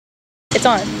It's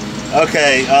on.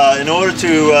 Okay, in order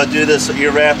to do this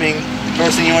ear wrapping,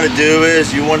 first thing you want to do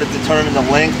is you want to determine the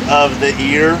length of the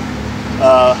ear,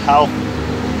 how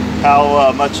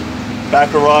much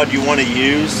backer rod you want to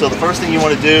use. So the first thing you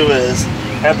want to do is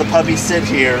have the puppy sit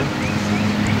here,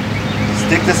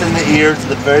 stick this in the ear to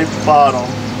the very bottom,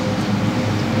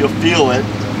 you'll feel it,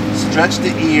 stretch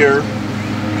the ear,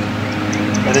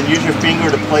 and then use your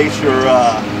finger to place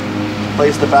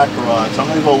the backer rod. So I'm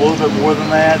going to go a little bit more than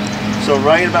that. So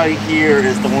right about here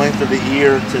is the length of the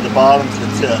ear to the bottom to the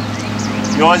tip.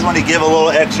 You always want to give a little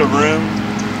extra room.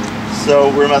 So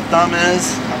where my thumb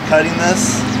is, I'm cutting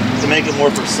this to make it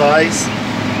more precise.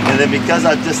 And then because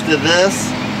I just did this,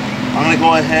 I'm going to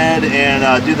go ahead and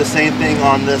do the same thing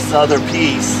on this other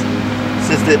piece,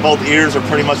 since both ears are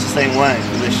pretty much the same length,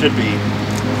 as they should be.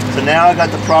 So now I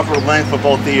got the proper length for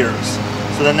both ears.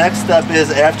 So the next step is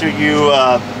after you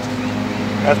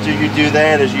do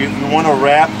that is you want to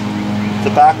wrap the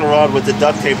backer rod with the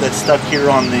duct tape that's stuck here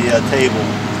on the table.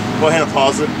 Go ahead and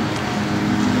pause it.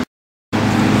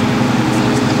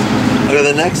 Okay,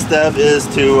 the next step is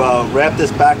to wrap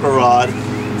this backer rod.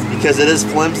 Because it is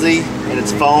flimsy and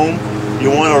it's foam, you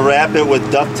want to wrap it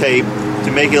with duct tape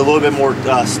to make it a little bit more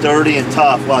sturdy and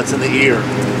tough while it's in the ear.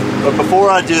 But before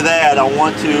I do that, I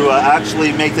want to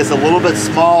actually make this a little bit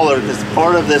smaller, because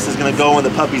part of this is going to go in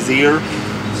the puppy's ear.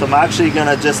 So I'm actually going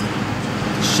to just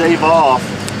shave off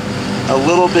a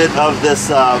little bit of this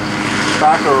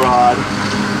backer rod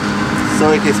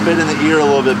so it can fit in the ear a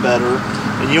little bit better.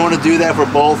 And you want to do that for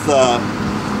both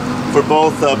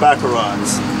backer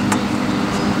rods.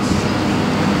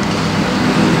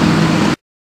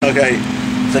 Okay,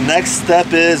 the next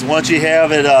step is, once you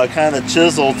have it kind of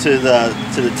chiseled to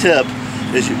the tip,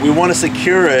 is we want to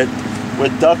secure it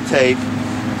with duct tape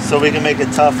so we can make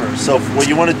it tougher. So what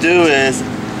you want to do is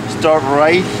start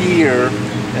right here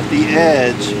at the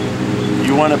edge.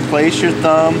 You want to place your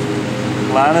thumb,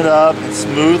 line it up, and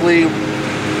smoothly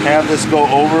have this go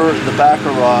over the backer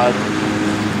rod,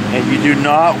 and you do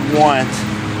not want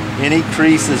any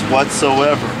creases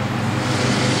whatsoever.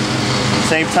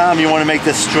 Same time, you want to make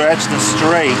this stretched and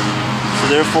straight, so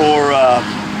therefore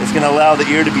it's going to allow the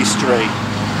ear to be straight.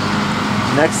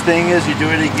 Next thing is you do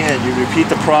it again. You repeat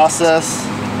the process.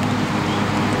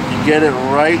 You get it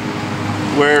right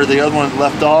where the other one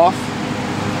left off,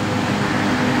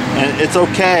 and it's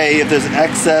okay if there's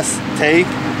excess tape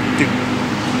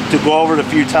to go over it a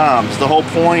few times. The whole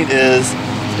point is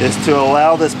to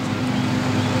allow this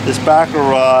backer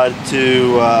rod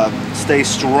to stay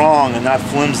strong and not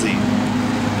flimsy.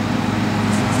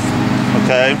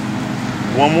 Okay,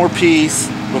 one more piece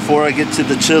before I get to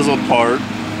the chiseled part.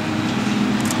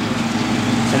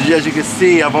 And as you can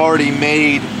see, I've already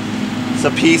made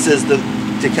some pieces to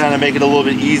kind of make it a little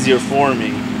bit easier for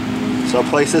me. So I'll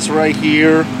place this right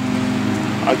here.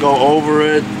 I go over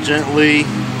it gently,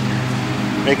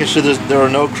 making sure there are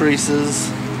no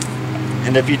creases.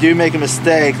 And if you do make a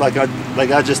mistake, like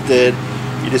I just did,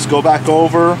 you just go back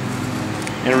over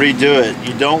and redo it.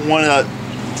 You don't want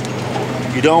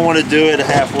to do it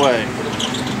halfway.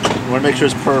 You want to make sure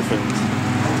it's perfect.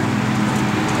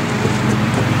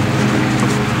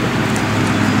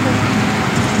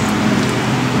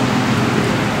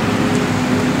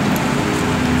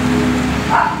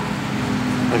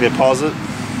 Okay, pause it.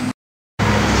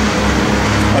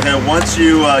 Okay, once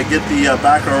you get the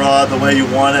backer rod the way you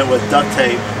want it with duct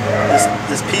tape,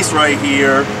 this piece right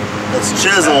here that's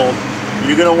chiseled,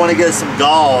 you're going to want to get some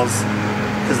gauze,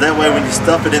 because that way when you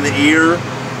stuff it in the ear,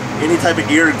 any type of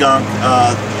ear gunk,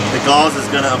 the gauze is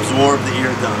going to absorb the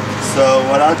ear gunk. So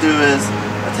what I do is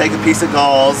I take a piece of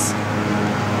gauze,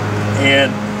 and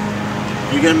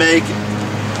you're going to make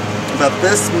about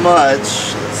this much,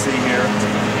 let's see here,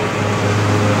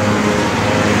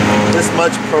 this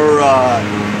much per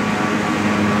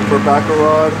backer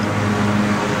rod.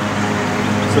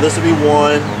 So this will be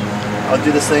one. I'll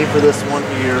do the same for this one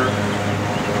here.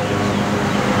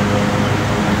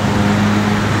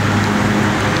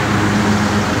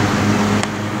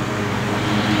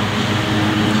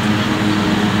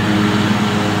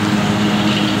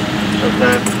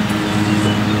 Okay.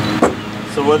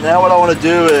 So now what I want to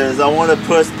do is I want to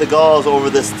push the gauze over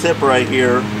this tip right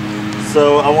here.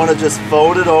 So I want to just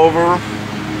fold it over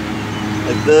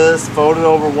like this, fold it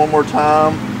over one more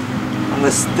time. I'm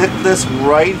going to stick this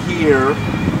right here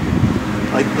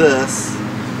like this.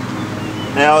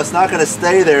 Now it's not going to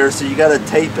stay there, so you got to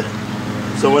tape it.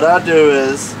 So what I do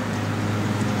is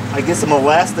I get some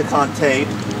elasticon tape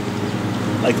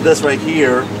like this right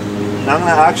here, and I'm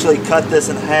going to actually cut this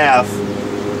in half.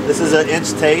 This is an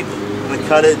inch tape. I'm going to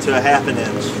cut it to a half an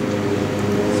inch.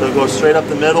 So go straight up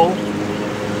the middle.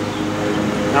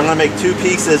 And I'm going to make two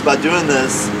pieces by doing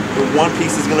this. One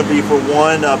piece is going to be for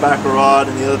one backer rod,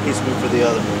 and the other piece will be for the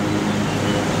other.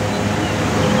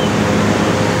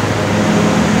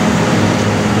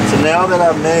 So now that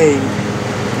I've made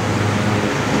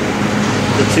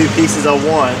the two pieces I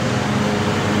want,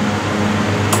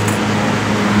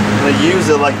 I'm going to use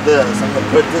it like this. I'm going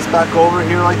to put this back over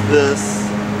here like this.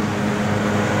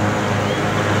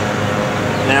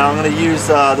 Now I'm going to use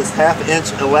this 1/2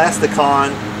 inch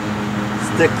elasticon,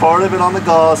 stick part of it on the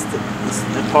gauze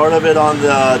and part of it on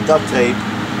the duct tape,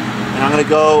 and I'm going to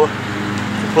go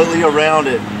completely around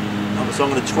it. So I'm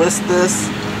going to twist this,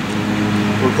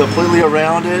 go completely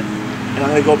around it, and I'm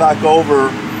going to go back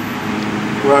over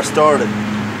where I started.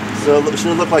 So it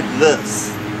should look like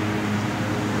this.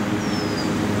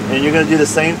 And you're going to do the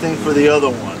same thing for the other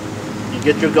one. You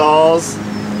get your gauze,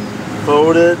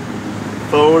 fold it,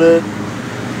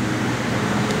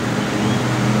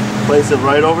 place it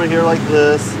right over here like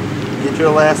this, get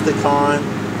your elasticon,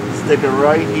 stick it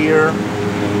right here,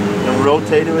 and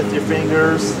rotate it with your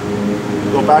fingers,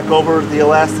 go back over the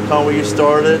elasticon where you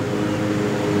started,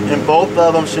 and both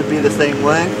of them should be the same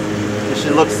length. It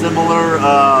should look similar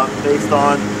based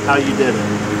on how you did it.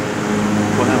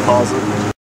 Go ahead and pause it.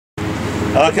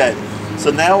 Okay,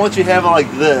 so now once you have it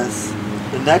like this,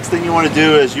 the next thing you want to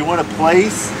do is you want to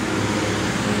place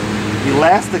the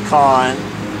elasticon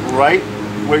right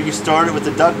where you started with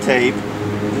the duct tape,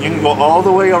 and you can go all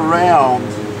the way around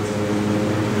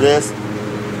this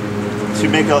to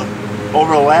make a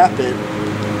overlap it,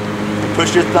 and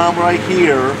push your thumb right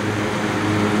here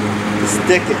to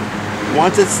stick it.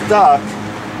 Once it's stuck,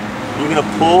 you're going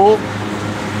to pull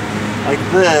like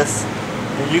this,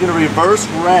 and you're going to reverse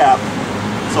wrap.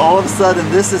 So all of a sudden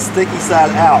this is sticky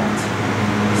side out.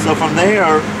 So from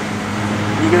there,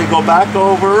 you're going to go back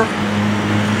over,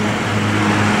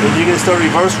 and you're going to start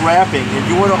reverse wrapping, and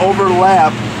you want to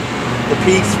overlap the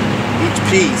piece, each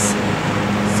piece,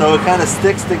 so it kind of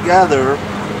sticks together.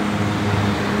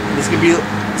 This can be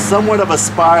somewhat of a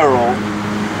spiral,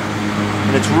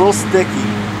 and it's real sticky.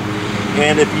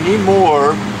 And if you need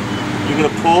more, you're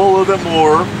going to pull a little bit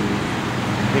more,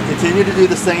 and continue to do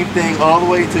the same thing all the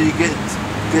way until you get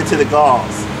to the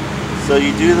gauze. So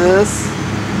you do this.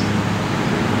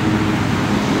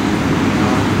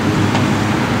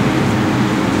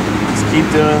 Keep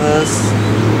doing this.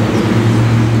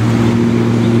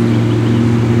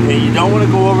 And you don't want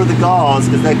to go over the gauze,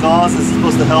 because that gauze is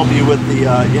supposed to help you with the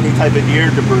any type of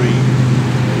ear debris.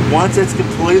 Once it's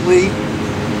completely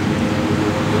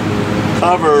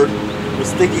covered with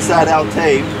sticky side out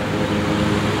tape,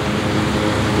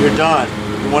 you're done.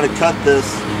 You want to cut this.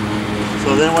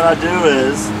 So then what I do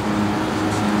is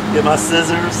get my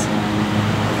scissors,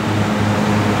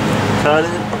 cut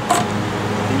it.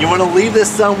 You want to leave this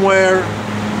somewhere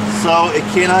so it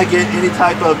cannot get any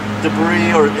type of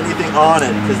debris or anything on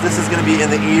it, because this is going to be in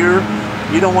the ear.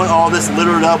 You don't want all this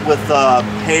littered up with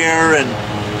hair and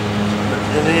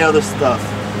any other stuff.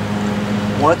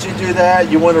 Once you do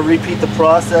that, you want to repeat the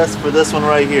process for this one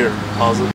right here. Pause it.